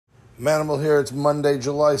Manimal here. It's Monday,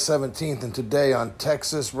 July 17th, and today on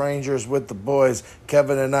Texas Rangers with the boys,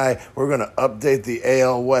 Kevin and I, we're going to update the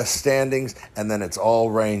AL West standings, and then it's all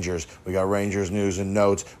Rangers. We got Rangers news and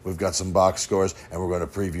notes, we've got some box scores, and we're going to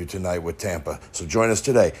preview tonight with Tampa. So join us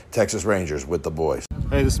today, Texas Rangers with the boys.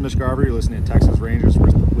 Hey, this is Mitch Garver. You're listening to Texas Rangers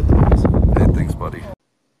with the boys. Hey, thanks, buddy.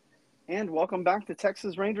 And welcome back to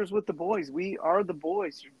Texas Rangers with the boys. We are the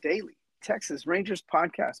boys, your daily Texas Rangers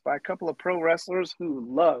podcast by a couple of pro wrestlers who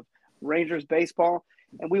love Rangers baseball,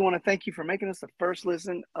 and we want to thank you for making us the first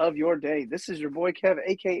listen of your day. This is your boy Kev,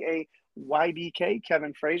 aka YBK,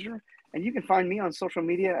 Kevin Frazier, and you can find me on social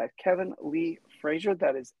media at Kevin Lee Frazier.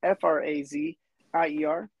 That is Frazier,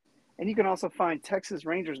 and you can also find Texas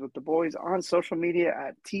Rangers with the boys on social media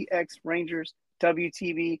at TX Rangers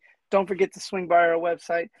WTV. Don't forget to swing by our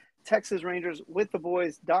website,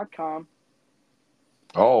 TexasRangersWithTheBoys.com.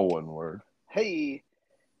 All one word. Hey,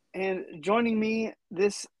 and joining me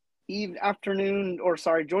this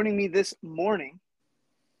morning,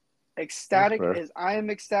 ecstatic as I am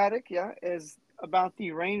ecstatic, is about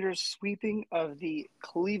the Rangers sweeping of the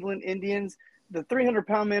Cleveland Indians. The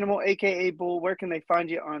 300-pound Manimal, aka Bull. Where can they find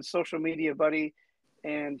you on social media, buddy?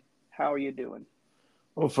 And how are you doing?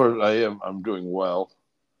 Well, first, I'm doing well,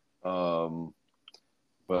 but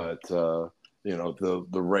the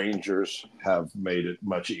Rangers have made it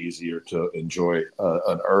much easier to enjoy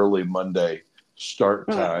an early Monday start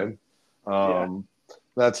time. It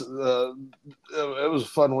was a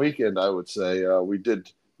fun weekend, I would say. We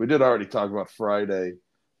did already talk about Friday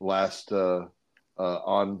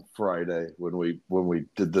on Friday when we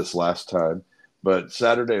did this last time, but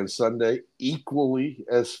Saturday and Sunday equally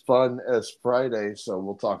as fun as Friday. So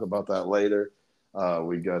we'll talk about that later.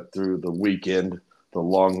 We got through the weekend, the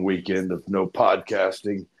long weekend of no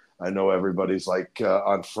podcasting. I know everybody's like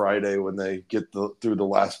on Friday when they get through the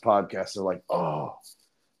last podcast, they're like, oh,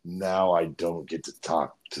 now I don't get to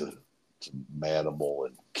talk to Manimal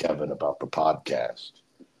and Kevin about the podcast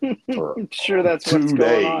for I'm sure that's 2 what's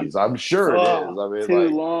going days. on. I'm sure it is. I mean, two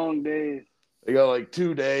long days. They got like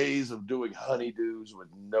 2 days of doing honeydews with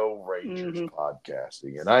no Rangers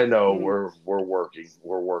podcasting, and I know we're working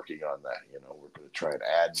on that. We're going to try and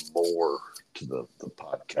add more to the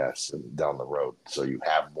podcasts and down the road, so you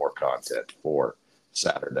have more content for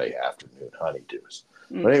Saturday afternoon honeydews.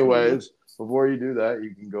 But anyways, before you do that,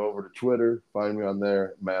 you can go over to Twitter, find me on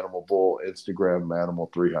there, Manimal Bull, Instagram,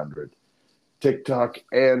 Manimal300, TikTok,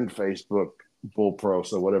 and Facebook, Bull Pro.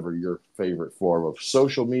 So whatever your favorite form of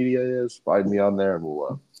social media is, find me on there, and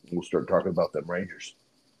we'll start talking about them Rangers.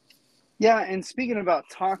 Yeah, and speaking about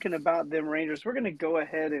talking about them Rangers, we're going to go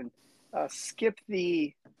ahead and skip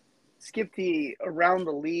the around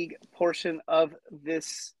the league portion of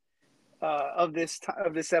this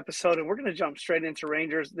episode, and we're going to jump straight into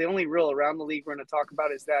Rangers. The only real around the league we're going to talk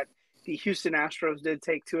about is that the Houston Astros did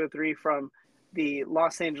take 2 of 3 from the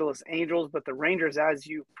Los Angeles Angels, but the Rangers, as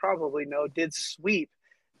you probably know, did sweep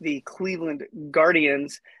the Cleveland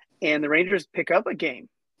Guardians, and the Rangers pick up a game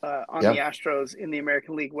on the Astros in the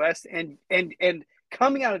American League West. And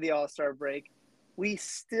coming out of the All-Star break, we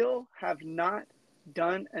still have not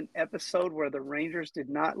done an episode where the Rangers did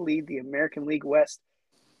not lead the American League West.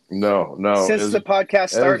 No. Since the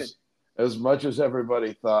podcast started. As much as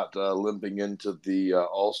everybody thought limping into the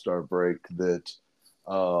All-Star break that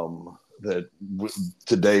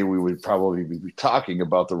today we would probably be talking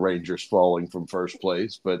about the Rangers falling from first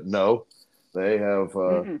place, but no, they have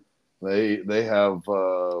they have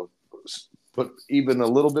put even a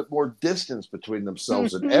little bit more distance between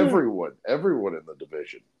themselves and everyone in the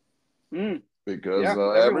division. Because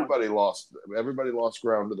everybody lost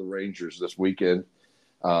ground to the Rangers this weekend.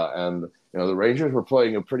 And the Rangers were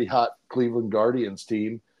playing a pretty hot Cleveland Guardians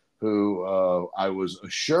team who I was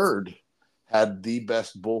assured had the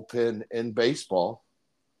best bullpen in baseball.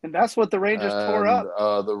 And that's what the Rangers tore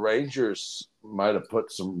up. The Rangers might have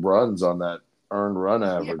put some runs on that earned run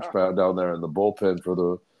average down there in the bullpen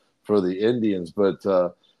for the Indians. But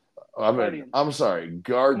I'm sorry,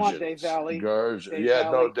 Guardians. Come on, Dave Valley.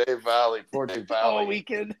 Dave Valley. Poor Dave Valley. All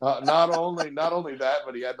weekend. Not only that,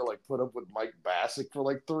 but he had to put up with Mike Bassick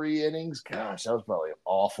for 3 innings. Gosh, that was probably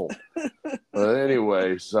awful. But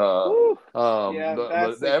anyways,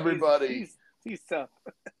 everybody. He's tough.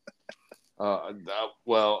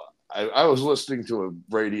 I was listening to a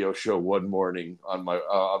radio show one morning on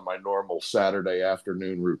my normal Saturday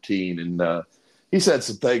afternoon routine, and he said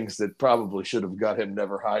some things that probably should have got him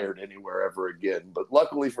never hired anywhere ever again. But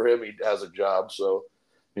luckily for him, he has a job. So,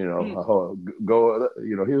 he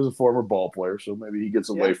was a former ball player, so maybe he gets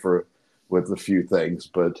away with a few things.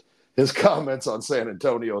 But his comments on San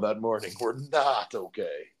Antonio that morning were not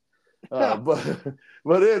okay.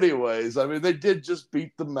 But anyways, I mean, they did just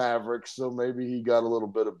beat the Mavericks, so maybe he got a little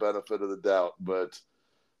bit of benefit of the doubt. But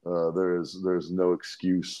there's no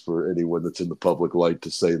excuse for anyone that's in the public light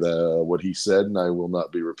to say that what he said, and I will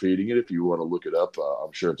not be repeating it. If you want to look it up,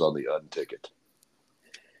 I'm sure it's on the Unticket.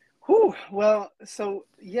 Whew. Well, so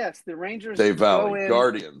yes, the Rangers Dave Valley go in.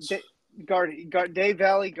 Guardians. Dave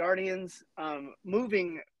Valley Guardians.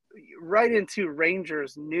 Moving right into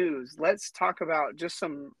Rangers news. Let's talk about just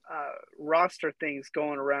some roster things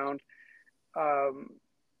going around.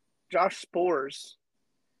 Josh Spores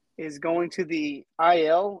is going to the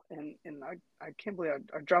IL, and I can't believe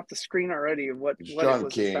I dropped the screen already of what it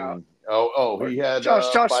was King. about. He had Josh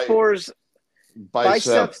Spores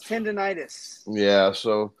biceps tendonitis. Yeah,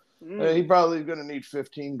 so he probably is going to need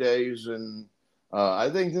 15 days, and I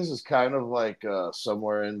think this is kind of like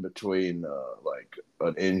somewhere in between like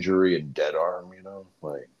an injury and dead arm,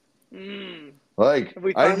 like Have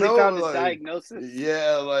we I finally know, found his like, diagnosis?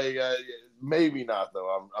 Yeah, like maybe not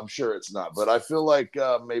though. I'm sure it's not, but I feel like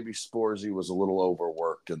maybe Sporzy was a little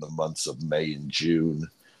overworked in the months of May and June,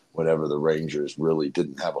 whenever the Rangers really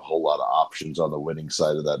didn't have a whole lot of options on the winning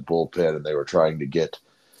side of that bullpen, and they were trying to get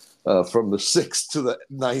from the 6th to the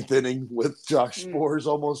 9th inning with Josh Spores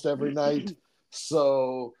almost every night.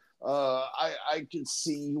 So I can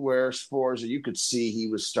see where Spores, you could see he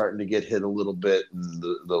was starting to get hit a little bit, and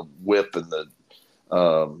the whip and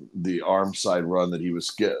the arm side run that he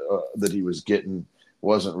was getting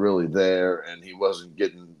wasn't really there, and he wasn't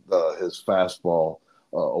getting his fastball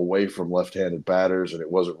away from left-handed batters, and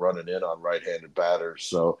it wasn't running in on right-handed batters.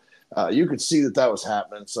 So you could see that was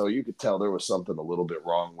happening. So you could tell there was something a little bit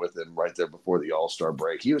wrong with him right there before the All-Star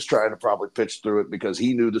break. He was trying to probably pitch through it because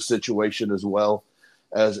he knew the situation as well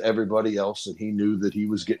as everybody else, and he knew that he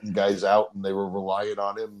was getting guys out and they were relying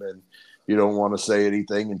on him, and you don't want to say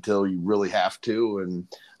anything until you really have to. And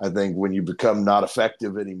I think when you become not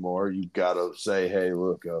effective anymore, you've got to say, hey,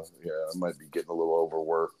 look, I might be getting a little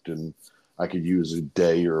overworked, and I could use a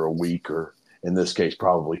day or a week, or in this case,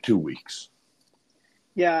 probably 2 weeks.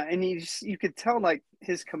 Yeah, and you could tell like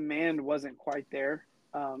his command wasn't quite there.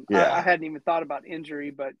 Yeah. I hadn't even thought about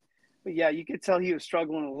injury, but yeah, you could tell he was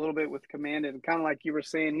struggling a little bit with command, and kind of like you were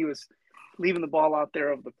saying, he was leaving the ball out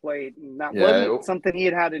there of the plate, and that wasn't something he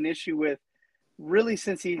had an issue with really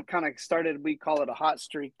since he kind of started. We call it a hot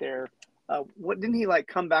streak there. What didn't he like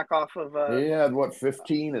come back off of? He had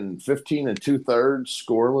 15 and 2/3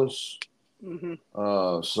 scoreless.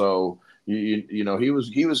 Mm-hmm. So you know he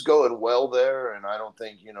was going well there, and I don't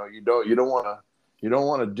think you don't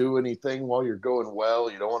want to do anything while you're going well.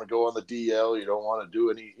 You don't want to go on the DL. You don't want to do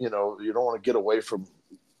any you don't want to get away from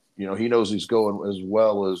he knows he's going as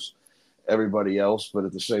well as everybody else, but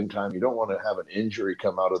at the same time you don't want to have an injury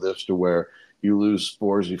come out of this to where you lose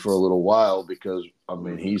Sporzy for a little while, because I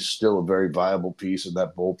mean he's still a very viable piece in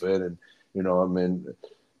that bullpen, and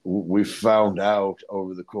we found out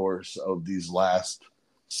over the course of these last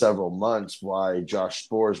several months why Josh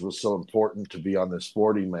Spores was so important to be on the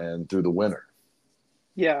Sporting Man through the winter.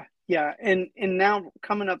 Yeah, and now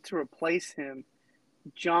coming up to replace him,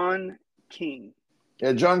 John King.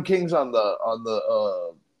 Yeah, John King's on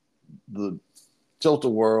the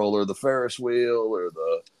tilt-a-whirl or the Ferris wheel or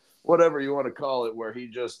the whatever you want to call it, where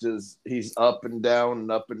he's up and down,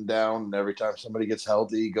 and every time somebody gets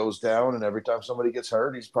healthy, he goes down, and every time somebody gets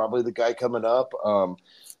hurt, he's probably the guy coming up.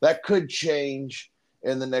 That could change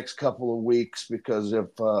in the next couple of weeks, because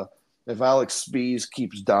if Alex Spees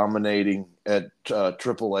keeps dominating at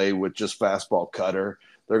AAA with just fastball cutter,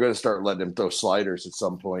 they're going to start letting him throw sliders at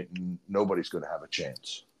some point, and nobody's going to have a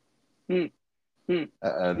chance. And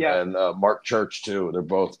Mark Church too. They're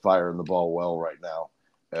both firing the ball well right now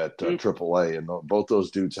at AAA, and both those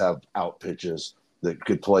dudes have out pitches that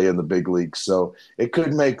could play in the big leagues. So it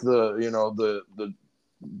could make the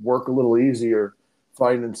work a little easier,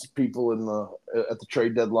 finding people at the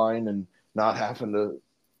trade deadline and not having to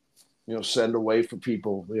send away for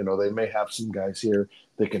people. They may have some guys here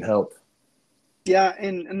that can help. Yeah,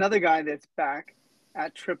 and another guy that's back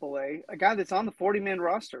at AAA, a guy that's on the 40-man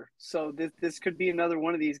roster. So this could be another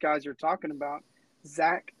one of these guys you're talking about.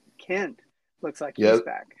 Zach Kent looks like he's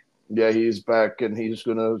back. Yeah, he's back, and he's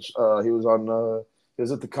gonna. He was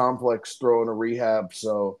at the complex throwing a rehab.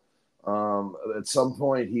 So at some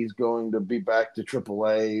point he's going to be back to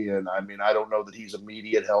AAA. And I mean, I don't know that he's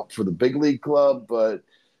immediate help for the big league club, but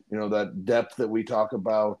that depth that we talk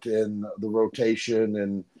about in the rotation,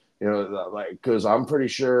 and because I'm pretty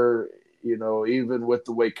sure even with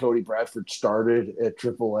the way Cody Bradford started at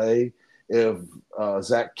AAA, if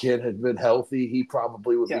Zach Kent had been healthy, he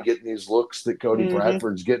probably would be getting these looks that Cody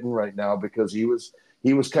Bradford's getting right now, because he was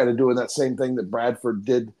kind of doing that same thing that Bradford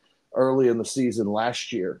did early in the season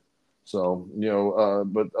last year. So,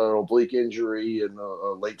 but an oblique injury and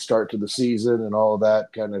a late start to the season and all of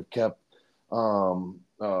that kind of kept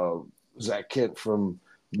Zach Kent from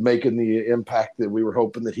making the impact that we were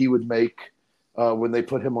hoping that he would make when they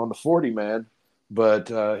put him on the 40-man. But,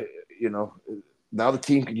 now the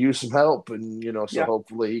team could use some help, and so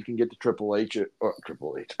hopefully he can get to Triple H.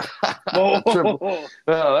 Oh.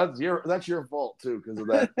 No, that's your fault too, because of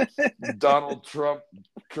that Donald Trump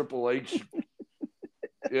Triple H.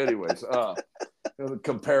 Anyways, the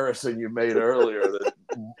comparison you made earlier that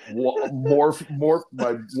warped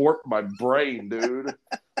my brain, dude.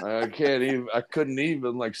 I couldn't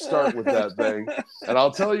even start with that thing. And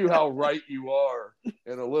I'll tell you how right you are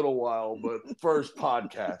in a little while, but first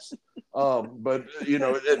podcast. But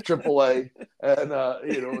at AAA,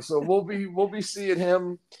 and so we'll be seeing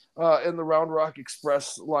him in the Round Rock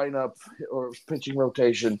Express lineup or pitching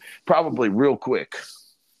rotation probably real quick.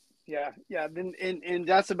 Yeah. And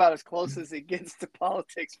that's about as close as it gets to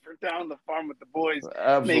politics for Down the Farm with the Boys.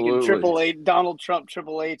 Absolutely. Making Triple H, Donald Trump,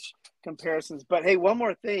 Triple H comparisons. But hey, one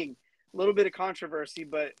more thing, a little bit of controversy,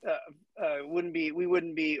 but I wouldn't be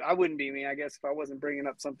me, I guess, if I wasn't bringing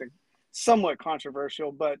up something somewhat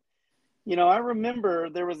controversial. But, I remember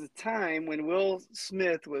there was a time when Will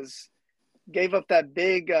Smith gave up that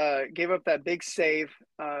big save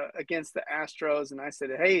against the Astros. And I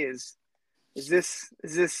said, hey, is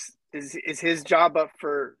his job up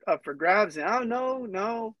for grabs? And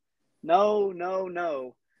no.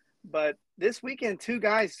 But this weekend, two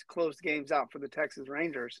guys closed games out for the Texas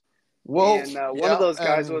Rangers. Well, and one of those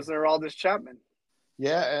guys was Aroldis Chapman.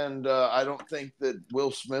 Yeah, and I don't think that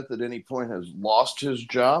Will Smith at any point has lost his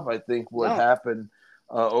job. I think what happened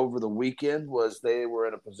over the weekend was they were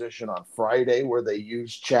in a position on Friday where they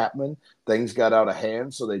used Chapman. Things got out of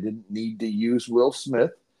hand, so they didn't need to use Will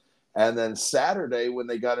Smith. And then Saturday, when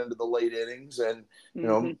they got into the late innings, and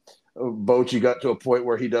Bochy got to a point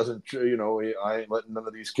where he doesn't, I ain't letting none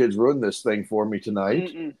of these kids ruin this thing for me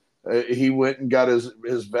tonight. He went and got his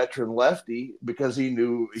veteran lefty because he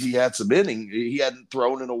knew he had some inning. He hadn't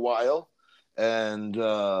thrown in a while, and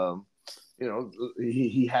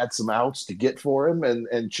he had some outs to get for him.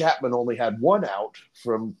 And Chapman only had one out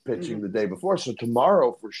from pitching the day before. So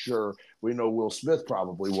tomorrow, for sure, we know Will Smith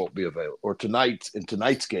probably won't be available. Or in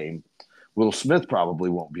tonight's game, Will Smith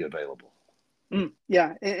probably won't be available.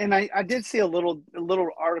 Yeah, and I did see a little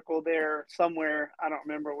article there somewhere, I don't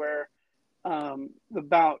remember where,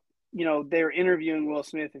 about they're interviewing Will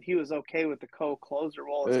Smith if he was okay with the co-closer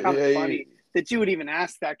role. It's kind of funny that you would even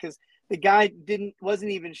ask that, because the guy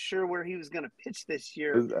wasn't even sure where he was going to pitch this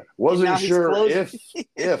year. Wasn't sure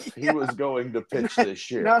if he was going to pitch this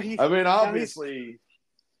year. Obviously,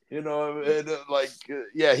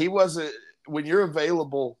 he wasn't. When you're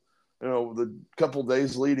available, the couple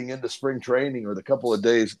days leading into spring training or the couple of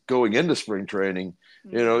days going into spring training,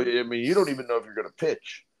 you don't even know if you're going to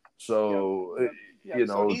pitch. So. Yep.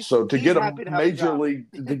 So to get a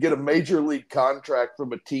major league contract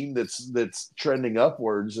from a team that's trending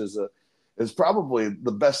upwards is probably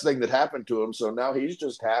the best thing that happened to him. So now he's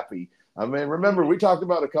just happy. Remember we talked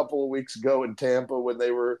about a couple of weeks ago in Tampa when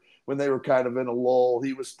they were kind of in a lull.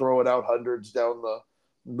 He was throwing out hundreds down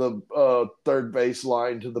the third base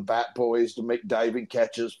line to the bat boys to make diving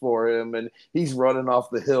catches for him, and he's running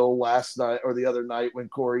off the hill last night or the other night when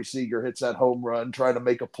Corey Seager hits that home run trying to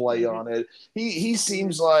make a play on it. He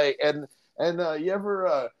seems like and you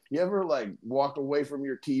ever like walk away from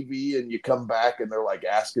your TV and you come back and they're like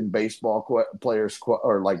asking baseball players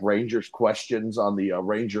or like Rangers questions on the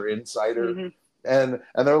Ranger Insider. And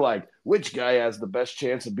they're like, which guy has the best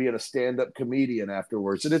chance of being a stand-up comedian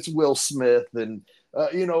afterwards? And it's Will Smith. And,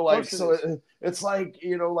 it's like,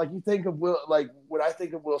 like you think of Will, like when I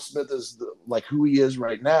think of Will Smith as like who he is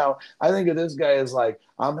right now, I think of this guy as like,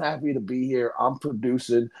 I'm happy to be here. I'm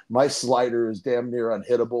producing. My slider is damn near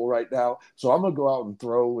unhittable right now. So I'm going to go out and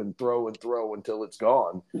throw until it's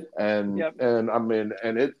gone. And,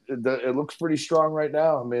 it looks pretty strong right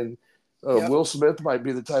now. Will Smith might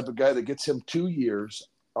be the type of guy that gets him 2 years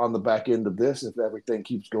on the back end of this if everything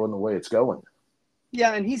keeps going the way it's going.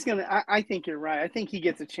 Yeah, and he's going to – I think you're right. I think he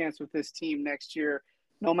gets a chance with this team next year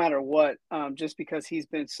no matter what, just because he's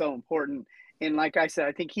been so important. And like I said,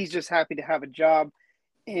 I think he's just happy to have a job.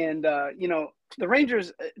 And, the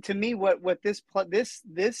Rangers, to me, what this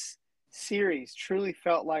series truly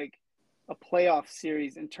felt like a playoff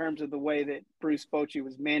series in terms of the way that Bruce Bochy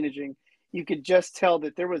was managing. You could just tell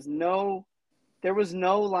that there was no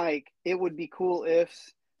like, it would be cool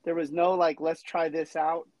ifs. There was no like, let's try this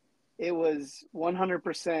out. It was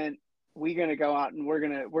 100%. We're going to go out and we're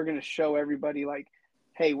going to show everybody like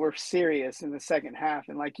hey, we're serious in the second half.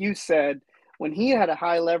 And like you said, when he had a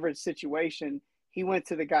high leverage situation, he went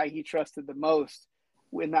to the guy he trusted the most,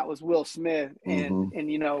 and that was Will Smith. And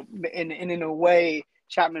Mm-hmm. and and in a way,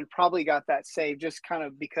 Chapman probably got that save just kind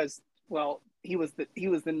of because, well, he was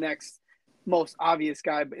the next most obvious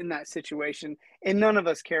guy in that situation. And none of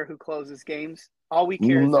us care who closes games. All we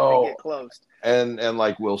care is that they No, get closed. and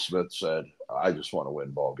like Will Smith said, I just want to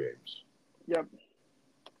win ball games. Yep.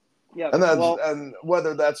 Yep. And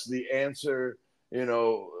whether that's the answer,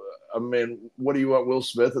 I mean, what do you want Will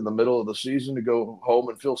Smith in the middle of the season to go home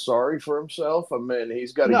and feel sorry for himself? I mean,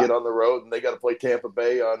 he's got to No. get on the road, and they got to play Tampa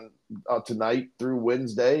Bay on tonight through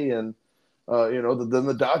Wednesday, and then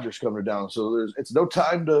the Dodgers coming down. So it's no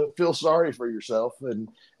time to feel sorry for yourself, and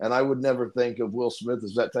I would never think of Will Smith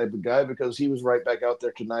as that type of guy because he was right back out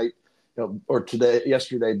there tonight, or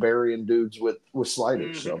yesterday, burying dudes with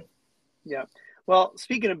sliders. Mm-hmm. So yeah. Well,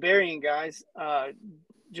 speaking of burying guys,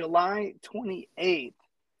 July 28th,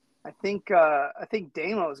 I think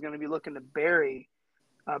Damo is going to be looking to bury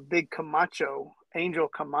Big Camacho, Angel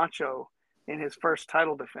Camacho, in his first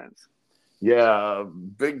title defense. yeah,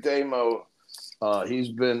 Big Damo. He's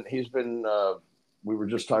been. We were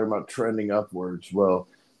just talking about trending upwards. Well,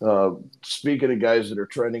 speaking of guys that are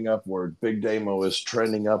trending upward, Big Damo is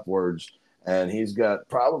trending upwards, and he's got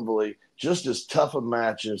probably just as tough a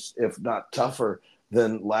matches, if not tougher,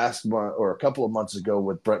 than last month or a couple of months ago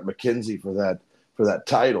with Brett McKenzie for that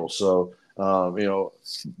title. So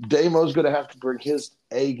Damo's going to have to bring his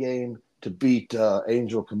A game to beat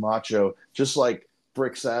Angel Camacho, just like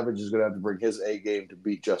Brick Savage is going to have to bring his A game to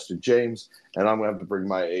beat Justin James, and I'm going to have to bring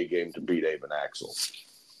my A game to beat Aben Axel.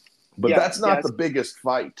 But that's not the biggest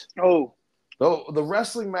fight. Oh. Though the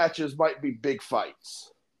wrestling matches might be big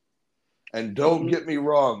fights. And don't get me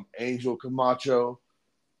wrong, Angel Camacho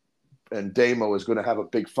and Damo is going to have a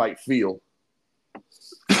big fight feel.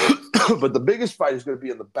 But the biggest fight is going to be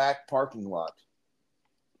in the back parking lot.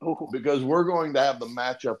 Oh. Because we're going to have the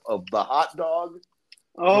matchup of the hot dog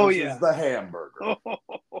versus the hamburger.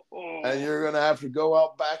 And you're going to have to go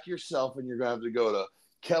out back yourself, and you're going to have to go to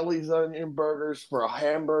Kelly's Onion Burgers for a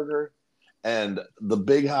hamburger and the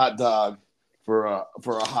big hot dog for a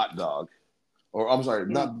hot dog. Or I'm sorry,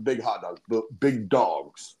 not big hot dogs, but big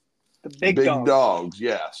dogs. The big dogs.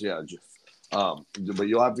 Yes, yeah. But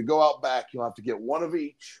you'll have to go out back. You'll have to get one of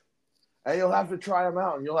each, and you'll have to try them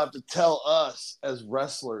out, and you'll have to tell us as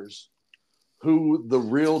wrestlers who the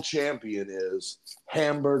real champion is,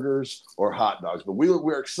 hamburgers or hot dogs. But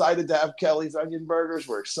we're excited to have Kelly's Onion Burgers.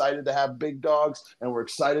 We're excited to have big dogs, and we're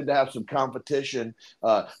excited to have some competition,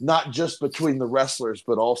 not just between the wrestlers,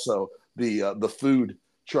 but also the food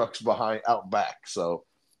trucks out back. So,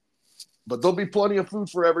 but there'll be plenty of food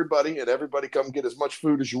for everybody, and everybody come get as much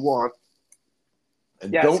food as you want.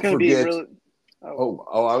 And don't forget. I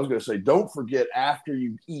was going to say, don't forget after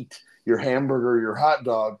you eat your hamburger or your hot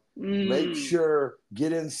dog, make sure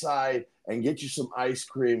get inside and get you some ice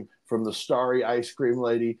cream from the Starry Ice Cream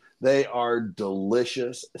Lady. They are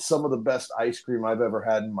delicious. Some of the best ice cream I've ever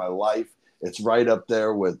had in my life. It's right up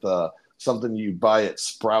there with something you buy at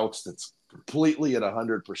Sprouts that's completely at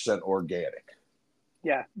 100% organic.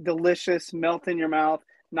 Yeah, delicious, melt in your mouth,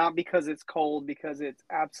 not because it's cold, because it's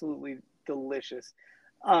absolutely delicious.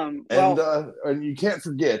 And you can't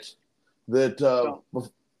forget that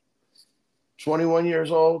 21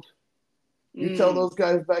 years old, you tell those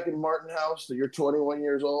guys back in Martin House that you're 21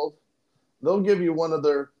 years old, they'll give you one of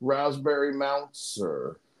their raspberry mounts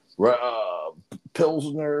or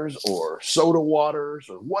pilsners or soda waters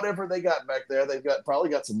or whatever they got back there. They've probably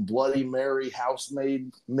got some Bloody Mary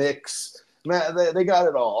house-made mix. Man, they got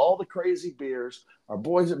it all the crazy beers. Our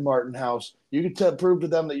boys at Martin House, you can prove to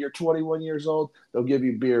them that you're 21 years old. They'll give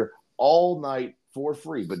you beer all night for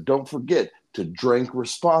free. But don't forget to drink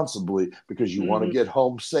responsibly because you want to get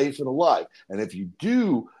home safe and alive. And if you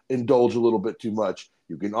do indulge a little bit too much,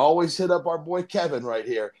 you can always hit up our boy Kevin right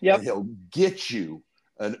here, and he'll get you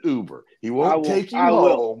an Uber. He won't take you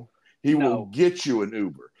home. He will get you an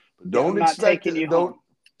Uber. But don't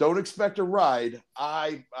expect a ride.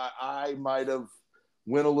 I might have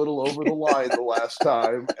went a little over the line the last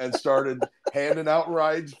time and started handing out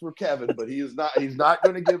rides for Kevin, but he's not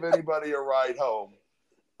going to give anybody a ride home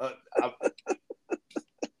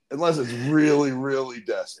unless it's really, really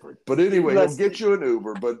desperate. But anyway, he'll get you an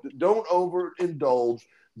Uber, but don't overindulge.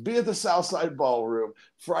 Be at the Southside Ballroom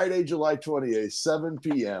Friday, July 28th, 7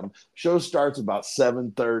 p.m. Show starts about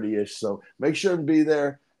 7:30ish, so make sure to be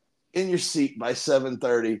there in your seat by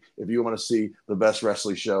 7:30 if you want to see the best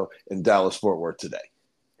wrestling show in Dallas-Fort Worth today.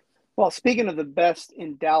 Well, speaking of the best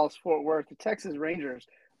in Dallas-Fort Worth, the Texas Rangers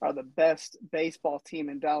are the best baseball team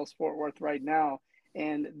in Dallas-Fort Worth right now.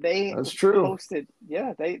 and they That's true. hosted.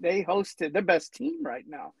 Yeah, they hosted their best team right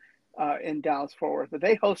now in Dallas Fort Worth. But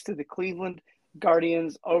they hosted the Cleveland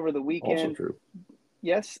Guardians over the Also weekend. true.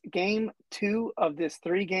 Yes, game 2 of this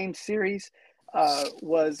 3-game series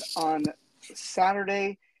was on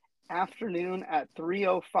Saturday afternoon at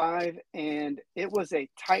 3:05, and it was a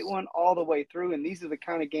tight one all the way through. And these are the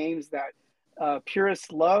kind of games that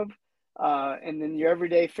purists love, and then your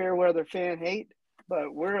everyday fair weather fan hate.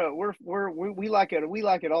 But we like it. We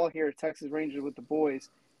like it all here at Texas Rangers with the boys,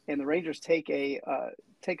 and the Rangers take a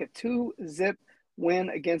 2-zip win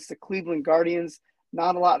against the Cleveland Guardians.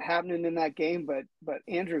 Not a lot happening in that game, but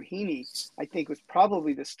Andrew Heaney, I think, was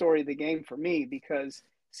probably the story of the game for me, because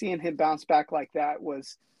seeing him bounce back like that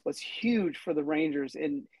was huge for the Rangers,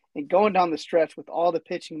 and going down the stretch with all the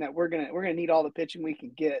pitching that we're gonna need all the pitching we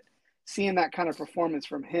can get. Seeing that kind of performance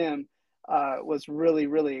from him was really,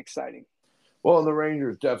 really exciting. Well, the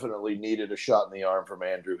Rangers definitely needed a shot in the arm from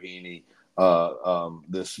Andrew Heaney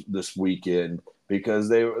this weekend, because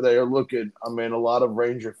they are looking. I mean, a lot of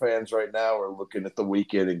Ranger fans right now are looking at the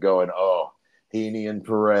weekend and going, "Oh, Heaney and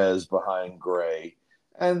Perez behind Gray,"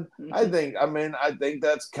 and I think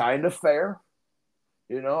that's kind of fair.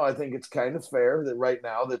 I think it's kind of fair that right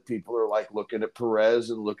now that people are like looking at Perez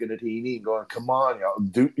and looking at Heaney and going, "Come on, y'all,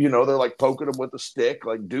 do." They're like poking him with a stick,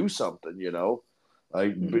 like do something.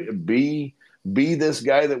 Like be this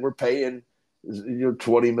guy that we're paying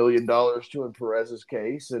 $20 million to in Perez's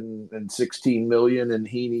case, and $16 million in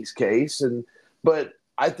Heaney's case. But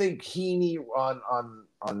I think Heaney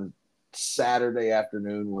on Saturday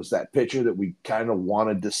afternoon was that pitcher that we kind of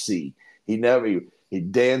wanted to see. He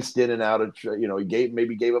danced in and out of, he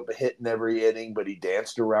gave up a hit in every inning, but he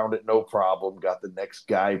danced around it no problem, got the next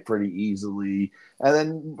guy pretty easily, and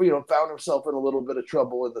then found himself in a little bit of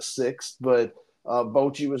trouble in the 6th, but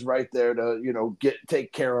Bochy was right there to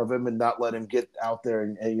take care of him and not let him get out there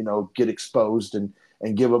and get exposed and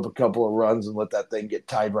give up a couple of runs and let that thing get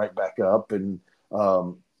tied right back up. And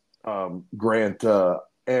Grant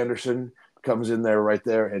Anderson comes in there right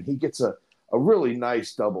there, and he gets a really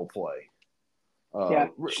nice double play.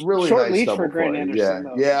 Really short nice leash double for Grant play. Anderson,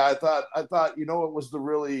 though. Yeah. I thought it was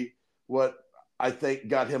what I think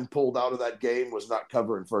got him pulled out of that game was not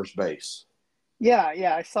covering first base.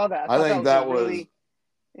 Yeah, I saw that. I think that was really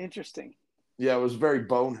interesting. Yeah, it was very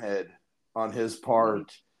bonehead on his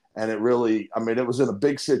part, and it really, it was in a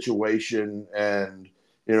big situation, and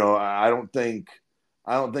I don't think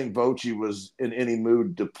Bochy was in any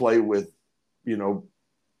mood to play with,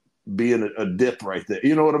 being a dip right there.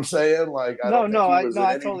 You know what I'm saying? Like, I don't think he was in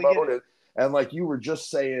any totally mode. And like you were just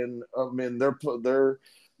saying, they're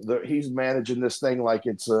he's managing this thing like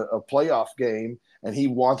it's a playoff game, and he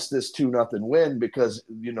wants this 2-0 win because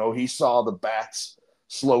he saw the bats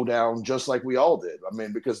slow down just like we all did.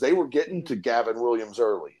 Because they were getting to Gavin Williams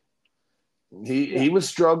early. He was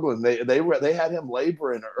struggling. They had him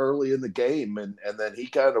laboring early in the game, and then he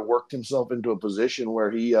kind of worked himself into a position where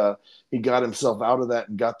he got himself out of that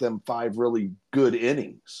and got them 5 really good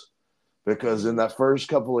innings. Because in that first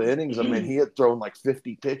couple of innings, he had thrown like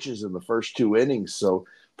 50 pitches in the first 2 innings. So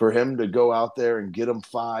for him to go out there and get him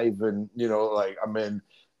 5, and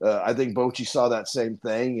I think Bochy saw that same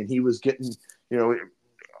thing, and he was getting,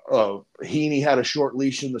 Heaney had a short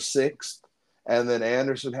leash in the 6th, and then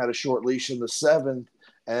Anderson had a short leash in the 7th.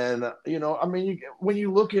 And when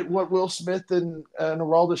you look at what Will Smith and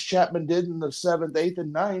Aroldis Chapman did in the 7th, 8th,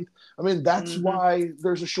 and 9th, that's why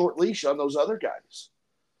there's a short leash on those other guys.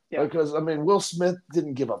 Yeah. Because, Will Smith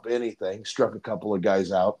didn't give up anything, struck a couple of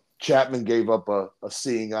guys out. Chapman gave up a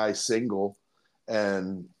seeing eye single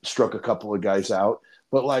and struck a couple of guys out.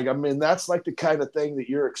 But, that's like the kind of thing that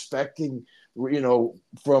you're expecting,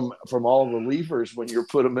 from all relievers when you're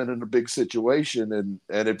put them in a big situation.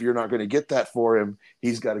 And if you're not going to get that for him,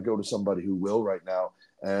 he's got to go to somebody who will right now.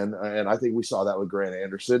 And I think we saw that with Grant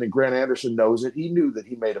Anderson. And Grant Anderson knows it. He knew that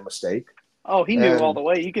he made a mistake. Oh, he knew all the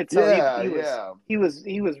way. You could tell he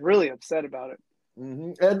was really upset about it.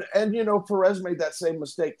 Mm-hmm. And Perez made that same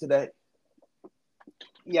mistake today.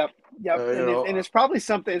 Yep. And it's probably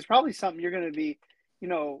something. It's probably something you're going to be,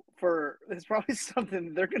 it's probably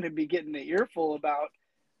something they're going to be getting an earful about.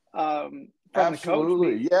 From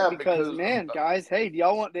absolutely, the coach, because man, guys, hey, do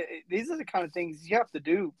y'all want? These are the kind of things you have to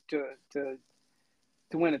do to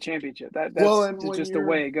win a championship. That's just the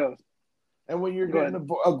way it goes. And when you're getting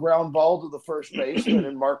a ground ball to the first baseman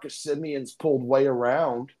and Marcus Semion's pulled way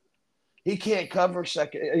around, he can't cover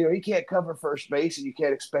second. He can't cover first base, and you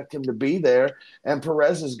can't expect him to be there. And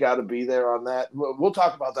Perez has got to be there on that. We'll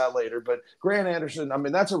talk about that later. But Grant Anderson,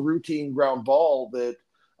 that's a routine ground ball that,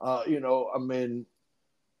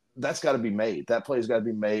 that's got to be made. That play's got to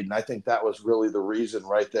be made, and I think that was really the reason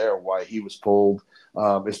right there why he was pulled,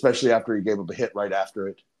 especially after he gave up a hit right after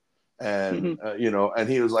it. And and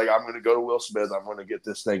he was like, "I'm going to go to Will Smith. I'm going to get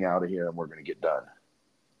this thing out of here, and we're going to get done."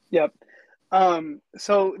 Yep.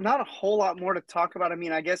 So not a whole lot more to talk about. I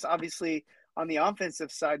mean, I guess obviously on the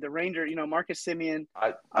offensive side, the Ranger, Marcus Semien.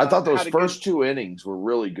 I thought those first 2 innings were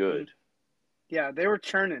really good. Yeah, they were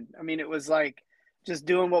churning. I mean, it was like just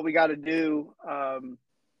doing what we got to do,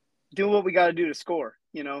 doing what we got to do to score.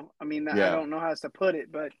 I mean, I don't know how else to put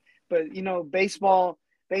it, but baseball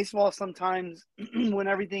sometimes when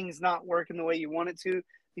everything's not working the way you want it to,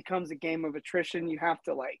 becomes a game of attrition. You have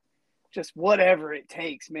to just whatever it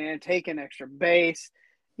takes, man. Take an extra base,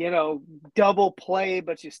 double play,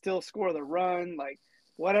 but you still score the run.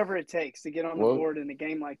 Whatever it takes to get on the board in a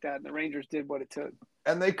game like that. And the Rangers did what it took.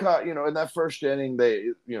 And they caught, in that first inning,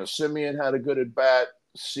 Semien had a good at bat.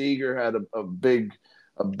 Seager had a big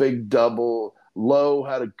double. Lowe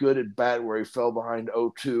had a good at bat where he fell behind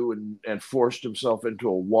 0-2 and forced himself into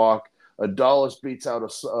a walk. Adalis beats out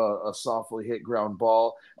a softly hit ground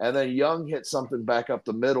ball, and then Young hit something back up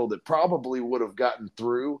the middle that probably would have gotten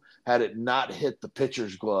through had it not hit the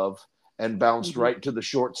pitcher's glove and bounced right to the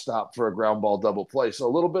shortstop for a ground ball double play. So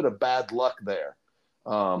a little bit of bad luck there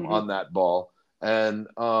on that ball. And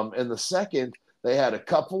in the second, they had a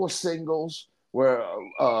couple of singles where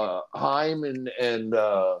Heim and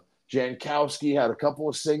Jankowski had a couple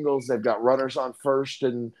of singles. They've got runners on first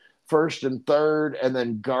and third, and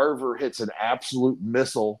then Garver hits an absolute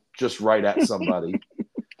missile just right at somebody.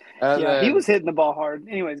 And then, he was hitting the ball hard.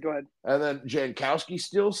 Anyways, go ahead. And then Jankowski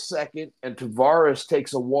steals second, and Tavares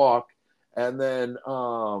takes a walk, and then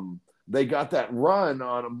they got that run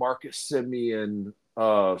on a Marcus Semien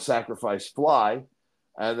sacrifice fly,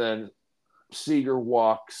 and then Seager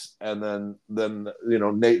walks, and then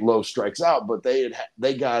Nate Lowe strikes out. But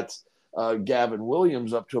they got Gavin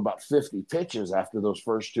Williams up to about 50 pitches after those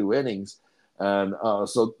first 2 innings, and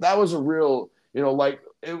so that was a real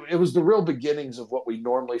it was the real beginnings of what we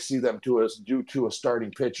normally see them do to a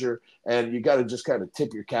starting pitcher. And you got to just kind of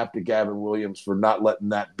tip your cap to Gavin Williams for not letting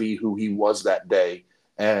that be who he was that day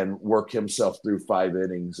and work himself through 5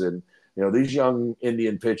 innings. And these young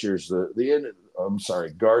Indian pitchers,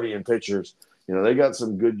 Guardian pitchers, they got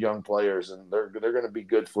some good young players, and they're going to be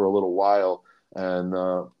good for a little while. And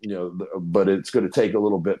but it's going to take a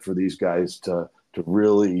little bit for these guys to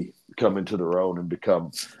really come into their own and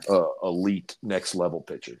become elite next level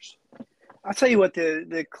pitchers. I'll tell you what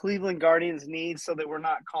the Cleveland Guardians need, so that we're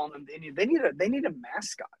not calling them the Indians. They need a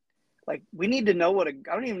mascot. We need to know I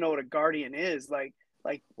don't even know what a Guardian is.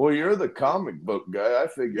 Well, you're the comic book guy. I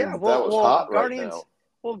figured that was hot Guardians, right now.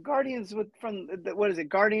 Well, Guardians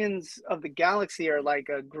Guardians of the Galaxy are like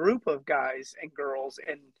a group of guys and girls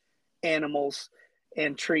and animals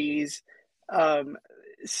and trees.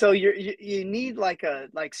 So you need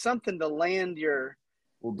something to land your.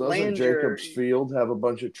 Well, doesn't Jacobs Field have a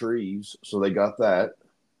bunch of trees? So they got that.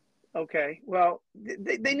 Okay, well,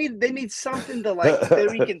 they need something to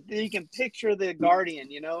that you can picture the Guardian,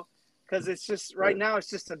 because it's just right now it's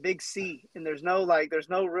just a big C, and there's no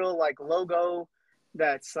real logo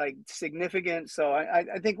that's significant. So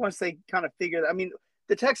I think once they kind of figure that, I mean,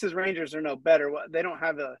 the Texas Rangers are no better. They don't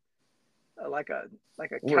have a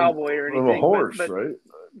cowboy or anything. A horse, but right?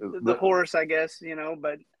 The horse, I guess,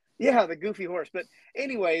 but yeah, the goofy horse. But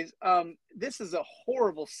anyways, this is a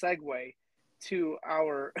horrible segue to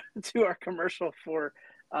our commercial for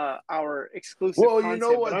our exclusive content. Well, you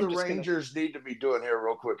know what the Rangers need to be doing here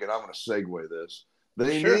real quick, and I'm going to segue this.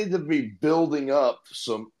 They need to be building up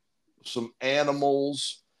some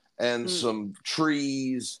animals and some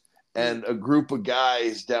trees and a group of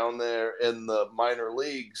guys down there in the minor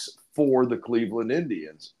leagues for the Cleveland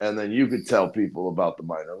Indians. And then you could tell people about the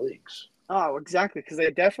minor leagues. Oh, exactly, because they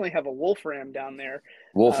definitely have a Wolfram down there.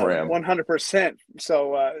 Wolfram. 100%.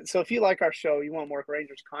 So if you like our show, you want more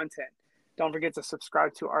Rangers content, don't forget to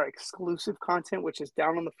subscribe to our exclusive content, which is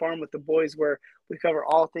Down on the Farm with the Boys, where we cover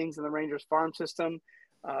all things in the Rangers farm system.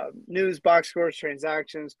 News, box scores,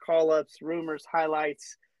 transactions, call-ups, rumors,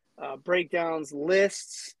 highlights, breakdowns,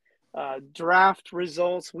 lists, draft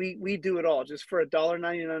results. We do it all. Just for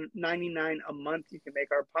 $1.99 a month, you can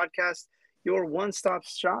make our podcast your one-stop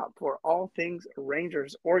shop for all things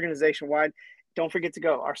Rangers organization-wide. Don't forget to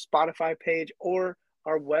go our Spotify page or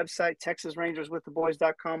our website,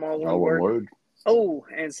 TexasRangersWithTheBoys.com, all one word. Oh,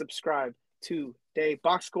 and subscribe today.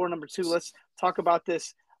 Box score number 2. Let's talk about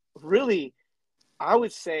this. Really, I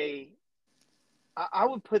would say I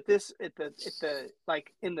would put this at the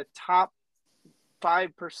in the top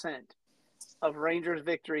 5% of Rangers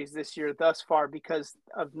victories this year thus far, because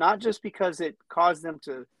of not just because it caused them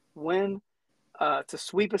to win to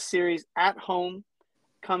sweep a series at home,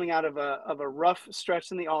 coming out of a rough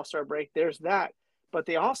stretch in the All-Star break. There's that. But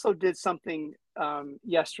they also did something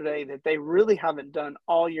yesterday that they really haven't done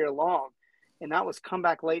all year long, and that was come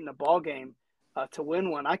back late in the ball game to win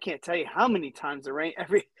one. I can't tell you how many times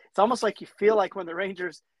it's almost like you feel like when the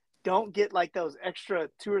Rangers don't get like those extra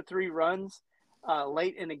 2 or 3 runs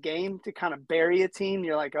late in a game to kind of bury a team,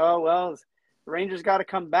 you're like, oh, well, the Rangers got to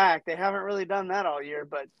come back. They haven't really done that all year,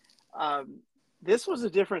 but this was a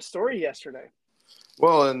different story yesterday.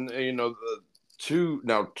 Well, and the two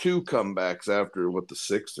comebacks after the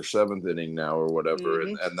 6th or 7th inning now or whatever,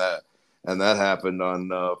 and that happened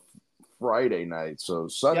on Friday night. So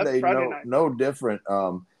Sunday, night. No different.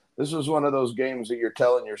 This was one of those games that you're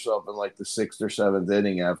telling yourself in like the 6th or 7th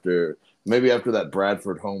inning after that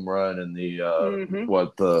Bradford home run and the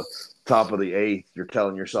the top of the 8th. You're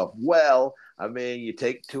telling yourself, well, I mean, you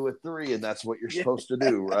take 2 or 3, and that's what you're supposed to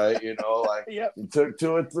do, right? You took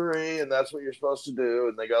 2 or 3, and that's what you're supposed to do.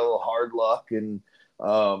 And they got a little hard luck in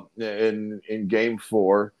Game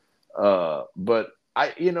 4. But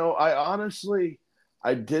I honestly,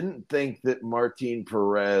 I didn't think that Martin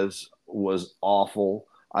Perez was awful.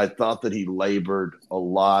 I thought that he labored a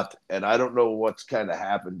lot, and I don't know what's kind of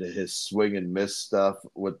happened to his swing and miss stuff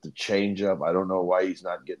with the changeup. I don't know why he's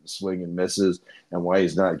not getting swing and misses and why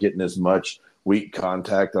he's not getting as much weak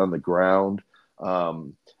contact on the ground.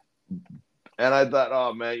 And I thought,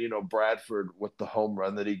 oh, man, Bradford with the home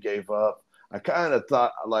run that he gave up, I kind of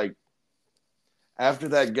thought, like, after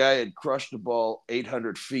that guy had crushed the ball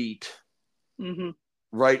 800 feet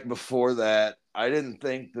right before that, I didn't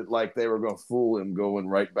think that, like, they were going to fool him going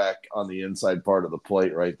right back on the inside part of the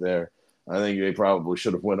plate right there. I think they probably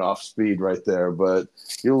should have went off speed right there, but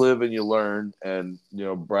you live and you learn. And,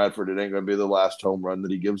 Bradford, it ain't going to be the last home run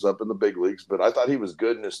that he gives up in the big leagues, but I thought he was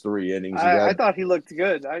good in his 3 innings. I thought he looked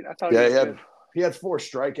good. I thought he had 4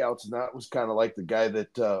 strikeouts, and that was kind of like the guy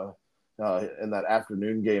that in that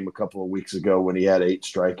afternoon game a couple of weeks ago when he had 8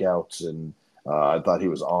 strikeouts, and I thought he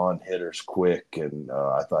was on hitters quick, and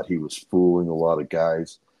I thought he was fooling a lot of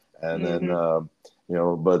guys. And then,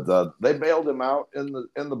 but they bailed him out in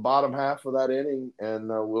the bottom half of that inning. And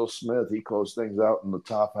Will Smith, he closed things out in the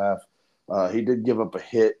top half. He did give up a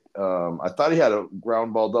hit. I thought he had a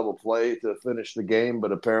ground ball double play to finish the game,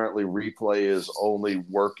 but apparently replay is only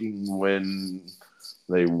working when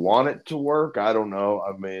they want it to work. I don't know.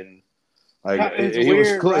 I mean, he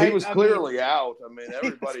was clearly out. I mean,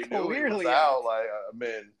 everybody knew he was out. Like, I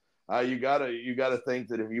mean, you gotta think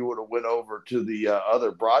that if you would have went over to the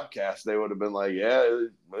other broadcast, they would have been like, yeah,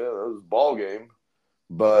 it was a ball game.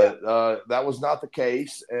 But that was not the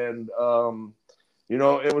case, and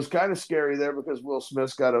it was kind of scary there because Will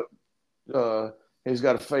Smith's got he's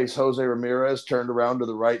got to face Jose Ramirez turned around to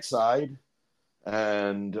the right side,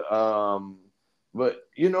 and but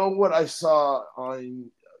what I saw on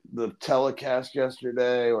the telecast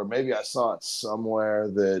yesterday, or maybe I saw it somewhere,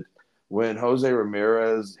 that when Jose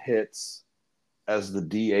Ramirez hits as the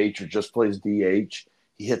DH or just plays DH,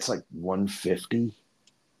 he hits like 150.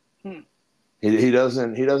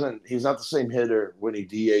 He's not the same hitter when he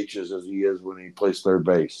DHs as he is when he plays third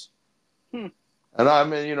base. And I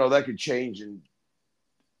mean, that could change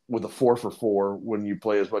with a 4-for-4 when you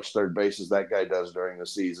play as much third base as that guy does during the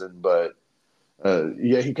season. But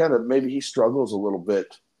he kind of, maybe he struggles a little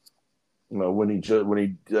bit, when he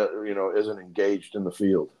isn't engaged in the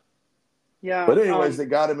field. Yeah. But anyways, they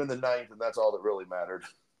got him in the 9th, and that's all that really mattered.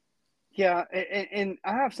 Yeah, and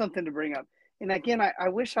I have something to bring up. And again, I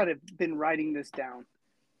wish I'd have been writing this down,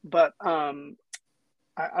 but I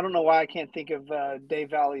don't know why I can't think of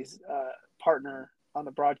Dave Valley's partner on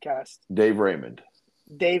the broadcast. Dave Raymond.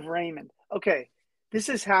 Okay, this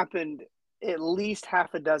has happened at least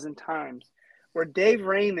half a dozen times where Dave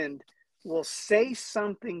Raymond will say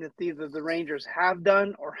something that either the Rangers have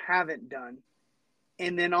done or haven't done,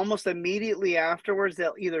 and then almost immediately afterwards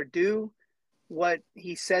they'll either do what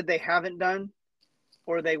he said they haven't done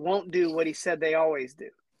or they won't do what he said they always do.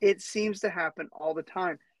 It seems to happen all the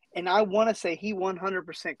time. And I want to say he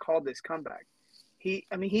 100% called this comeback. He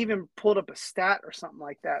even pulled up a stat or something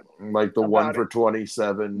like that. Like the 1 for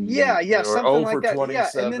 27. Yeah, or something like that. 27,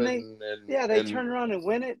 yeah, and then they turn around and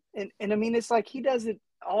win it. And I mean, it's like he does it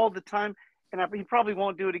all the time. And he probably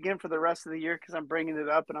won't do it again for the rest of the year because I'm bringing it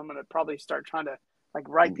up and I'm going to probably start trying to like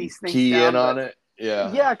write these things key down. in on it.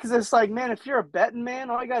 Yeah. Yeah, because it's like, man, if you're a betting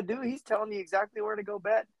man, all you got to do, he's telling you exactly where to go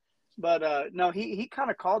bet. But no, he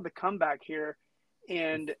kind of called the comeback here.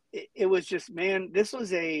 And it was just, man, this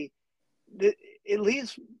was at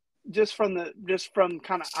least just from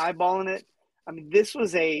kind of eyeballing it. I mean, this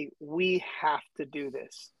was we have to do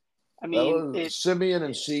this. I That mean, was Simeon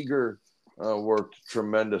and Seager worked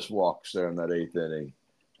tremendous walks there in that 8th inning,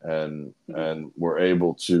 and were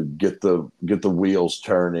able to get the wheels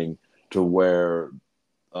turning to where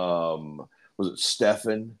was it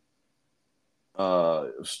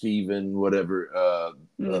Stephen, whatever,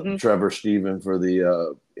 Trevor Stephen for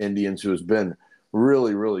the Indians, who has been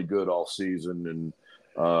really, really good all season, and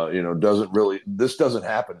this doesn't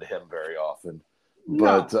happen to him very often.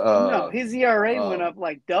 But no, his ERA went up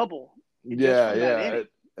like double.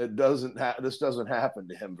 It doesn't. This doesn't happen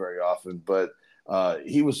to him very often. But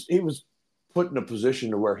he was put in a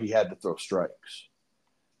position to where he had to throw strikes,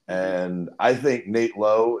 and I think Nate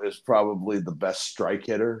Lowe is probably the best strike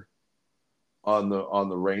hitter on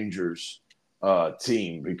the Rangers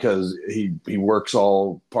team, because he works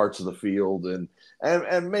all parts of the field, and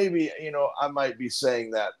maybe I might be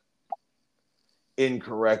saying that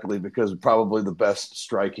incorrectly, because probably the best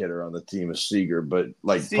strike hitter on the team is Seager, but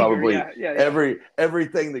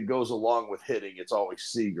everything that goes along with hitting, it's always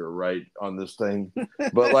Seager, right, on this thing.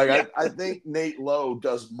 But I think Nate Lowe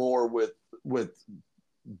does more with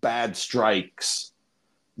bad strikes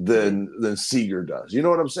than Seager does. You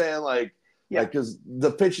know what I'm saying? Because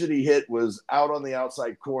the pitch that he hit was out on the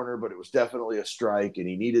outside corner, but it was definitely a strike, and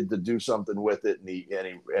he needed to do something with it, and he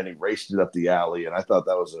raced it up the alley, and I thought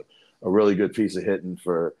that was a really good piece of hitting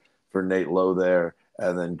for Nate Lowe there.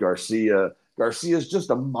 And then Garcia's just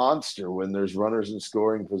a monster when there's runners in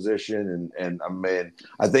scoring position, and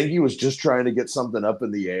I think he was just trying to get something up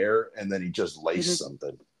in the air, and then he just laced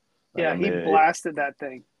something. Yeah, he blasted that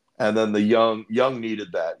thing. And then the Young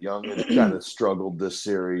needed that. Young had kind of struggled this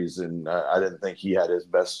series, and I didn't think he had his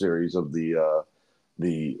best series of the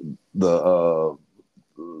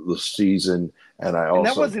season. And I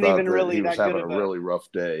also thought that he was having a really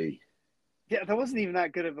rough day. Yeah, that wasn't even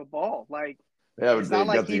that good of a ball. It's not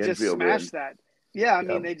like he just smashed that. Yeah, I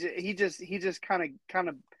mean, he just kind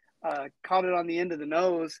of caught it on the end of the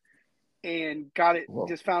nose and got it.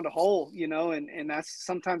 Just found a hole, and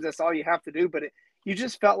sometimes that's all you have to do. But you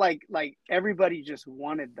just felt like everybody just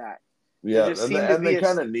wanted that. Yeah, and they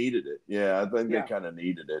kind of needed it. Yeah, I think they kind of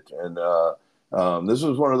needed it. And this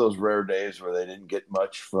was one of those rare days where they didn't get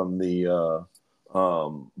much from the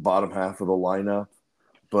bottom half of the lineup.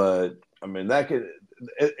 But I mean,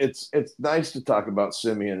 it's nice to talk about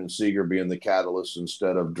Simeon and Seager being the catalyst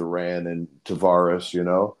instead of Duran and Tavares.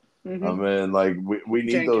 I mean, we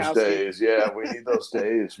need those days. Yeah, we need those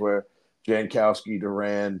days where Jankowski,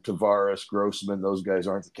 Duran, Tavares, Grossman, those guys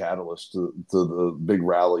aren't the catalyst to the big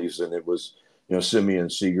rallies. And it was, Simeon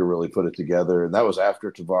and Seager really put it together. And that was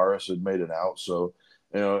after Tavares had made it out. So,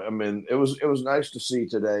 I mean, it was nice to see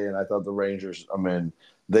today. And I thought the Rangers, I mean,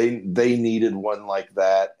 they needed one like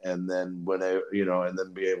that. And then and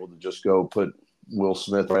then be able to just go put Will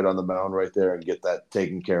Smith right on the mound right there and get that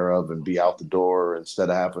taken care of and be out the door,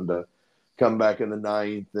 instead of having to come back in the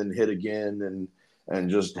 9th and hit again and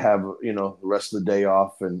just have, the rest of the day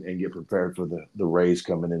off and get prepared for the Rays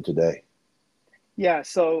coming in today. Yeah,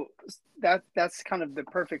 so that's kind of the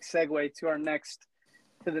perfect segue to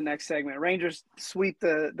the next segment. Rangers sweep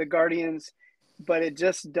the Guardians, but it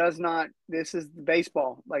just does not. This is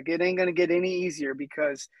baseball. It ain't going to get any easier,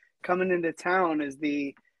 because coming into town is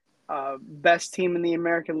the best team in the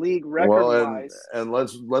American League record-wise. And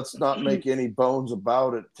let's not make any bones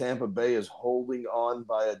about it. Tampa Bay is holding on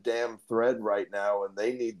by a damn thread right now, and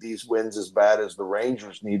they need these wins as bad as the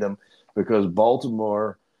Rangers need them, because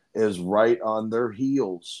Baltimore is right on their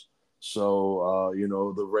heels. So,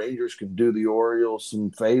 the Rangers can do the Orioles some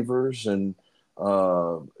favors,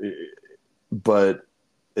 but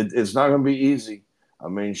it's not going to be easy. I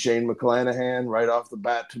mean, Shane McClanahan right off the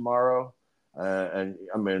bat tomorrow. And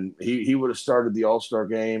I mean, he would have started the All-Star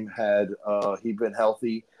game had he been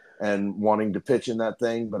healthy and wanting to pitch in that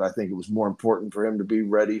thing. But I think it was more important for him to be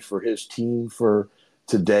ready for his team for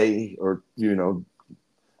today, or,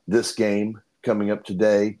 this game coming up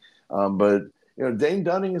today. But, Dane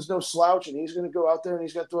Dunning is no slouch, and he's going to go out there and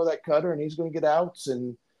he's going to throw that cutter and he's going to get outs.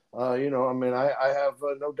 And, I mean, I have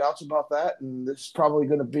no doubts about that. And this is probably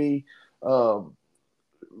going to be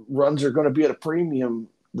runs are going to be at a premium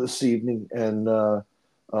this evening, and I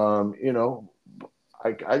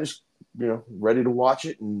just ready to watch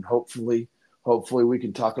it, and hopefully we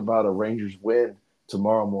can talk about a Rangers win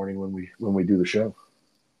tomorrow morning when we do the show.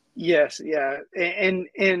 Yes, yeah, and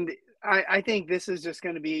I think this is just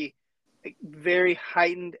going to be a very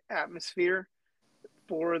heightened atmosphere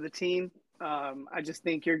for the team. I just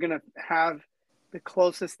think you're going to have the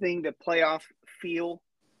closest thing to playoff feel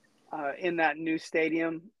in that new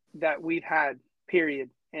stadium that we've had. Period.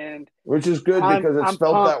 And which is good, because it's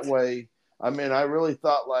felt pumped. that way. I mean, I really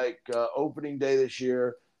thought opening day this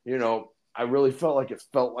year, I really felt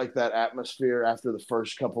like that atmosphere after the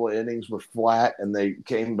first couple of innings were flat and they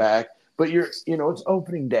came back. But it's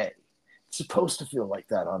opening day. It's supposed to feel like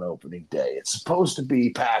that on opening day. It's supposed to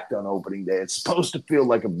be packed on opening day. It's supposed to feel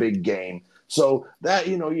like a big game. So that,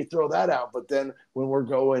 you throw that out. But then when we're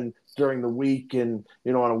going during the week and,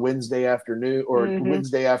 on a Wednesday afternoon or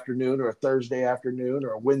a Thursday afternoon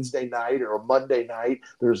or a Wednesday night or a Monday night,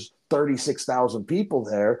 there's 36,000 people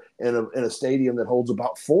there in a stadium that holds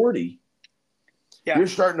about 40. Yeah. You're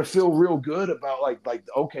starting to feel real good about like,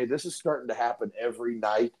 okay, this is starting to happen every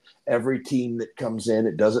night. Every team that comes in,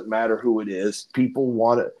 it doesn't matter who it is. People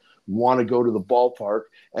want to go to the ballpark.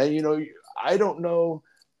 And, I don't know.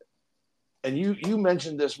 And you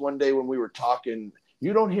mentioned this one day when we were talking,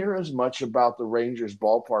 you don't hear as much about the Rangers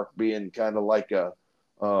ballpark being kind of like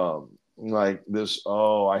like this,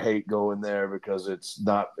 I hate going there because it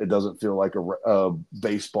doesn't feel like a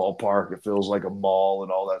baseball park. It feels like a mall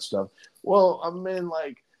and all that stuff. Well, I mean,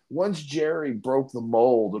 like once Jerry broke the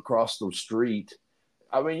mold across the street,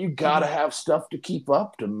 I mean, you got to have stuff to keep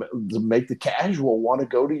up to make the casual want to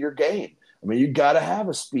go to your game. I mean, you got to have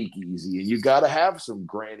a speakeasy and you got to have some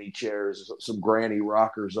granny chairs, some granny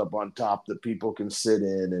rockers up on top that people can sit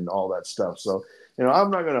in and all that stuff. So,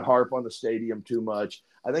 I'm not going to harp on the stadium too much.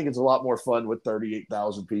 I think it's a lot more fun with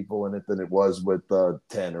 38,000 people in it than it was with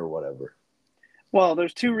 10 or whatever. Well,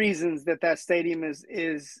 there's two reasons that stadium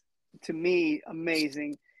is to me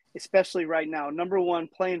amazing, especially right now. Number one,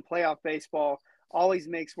 playing playoff baseball always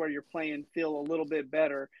makes where you're playing feel a little bit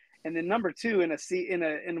better. And then number two,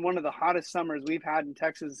 in one of the hottest summers we've had in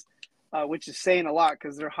Texas, which is saying a lot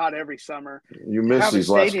because they're hot every summer. You missed these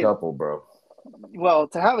last couple, bro. Well,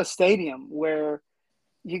 to have a stadium where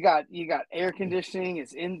you got air conditioning,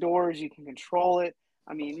 it's indoors, you can control it.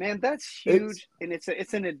 I mean, man, that's huge, and it's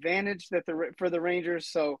an advantage for the Rangers.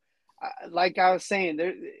 So, like I was saying,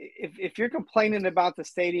 if you're complaining about the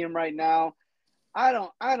stadium right now, I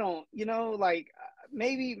don't,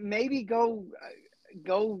 maybe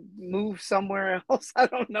go move somewhere else. I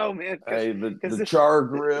don't know, man. Hey, the char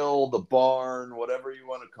grill, the barn, whatever you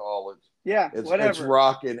want to call it. Yeah, whatever. It's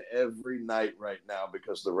rocking every night right now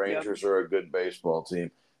because the Rangers are a good baseball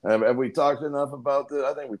team. Have we talked enough about this?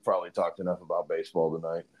 I think we probably talked enough about baseball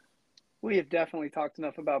tonight. We have definitely talked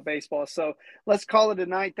enough about baseball. So let's call it a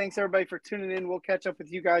night. Thanks everybody for tuning in. We'll catch up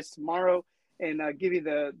with you guys tomorrow and give you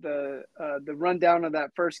the rundown of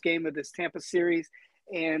that first game of this Tampa series.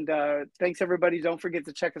 And thanks everybody. Don't forget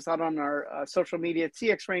to check us out on our social media,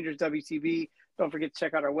 TX Rangers WTV. Don't forget to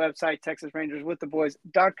check out our website,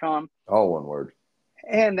 TexasRangersWithTheBoys.com. All one word.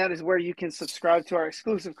 And that is where you can subscribe to our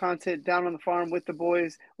exclusive content down on the farm with the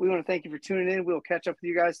boys. We want to thank you for tuning in. We'll catch up with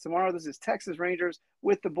you guys tomorrow. This is Texas Rangers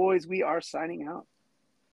with the Boys. We are signing out.